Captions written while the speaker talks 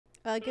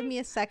Give me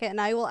a second,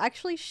 and I will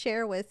actually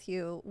share with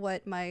you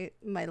what my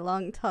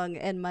long tongue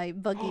and my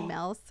buggy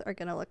mouth are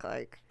gonna look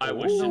like. I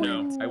wish to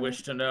know. I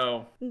wish to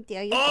know.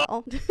 There you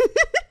go.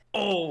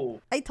 Oh!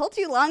 I told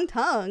you long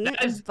tongue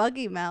and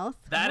buggy mouth.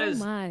 Oh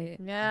my.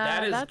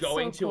 Yeah, that is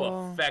going so cool.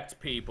 to affect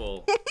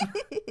people.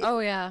 Oh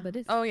yeah.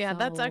 Oh yeah,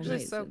 that's so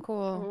actually so amazing.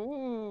 cool.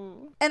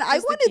 Ooh. And I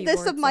wanted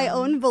this of my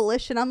own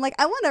volition. I'm like,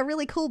 I want a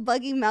really cool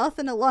buggy mouth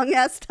and a long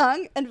ass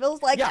tongue, and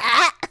Phil's like,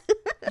 ah!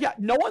 Yeah,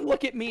 no one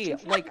look at me.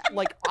 Like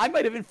I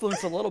might have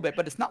influenced a little bit,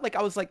 but it's not like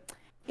I was like,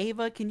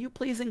 Ava, can you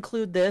please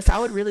include this? I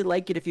would really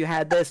like it if you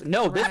had this.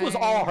 No, this was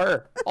all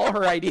her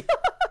idea.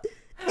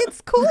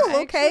 It's cool,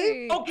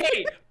 okay?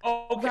 Okay,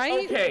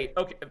 Right?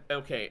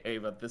 okay,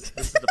 Ava. This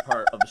is the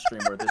part of the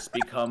stream where this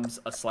becomes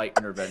a slight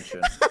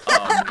intervention.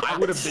 I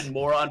would have been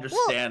more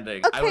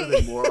understanding. Well, I would have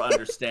been more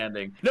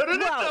understanding.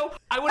 No.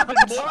 I would have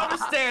been more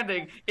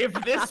understanding if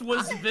this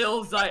was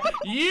Bill's idea.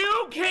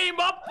 You came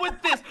up with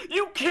this.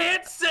 You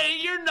can't say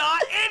you're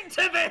not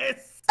into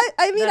this.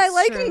 I mean, That's I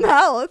like true.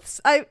 mouths.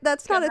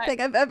 That's not a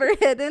thing I've ever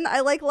hidden. I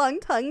like long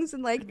tongues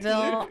and like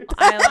Bill, teeth.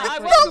 I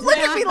like what Don't look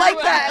at me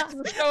like that. So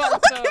Look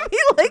at me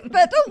like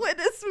that. Don't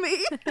witness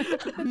me.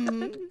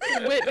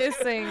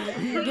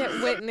 witnessing. Get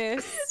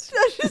witnessed.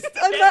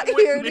 I'm not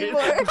here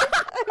anymore. I'm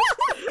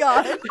just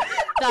gone.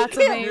 That's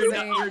can't-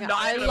 amazing. You're not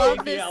I gonna love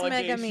make the this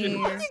mega allegation. me.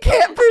 You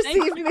can't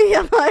perceive me.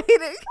 I'm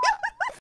hiding.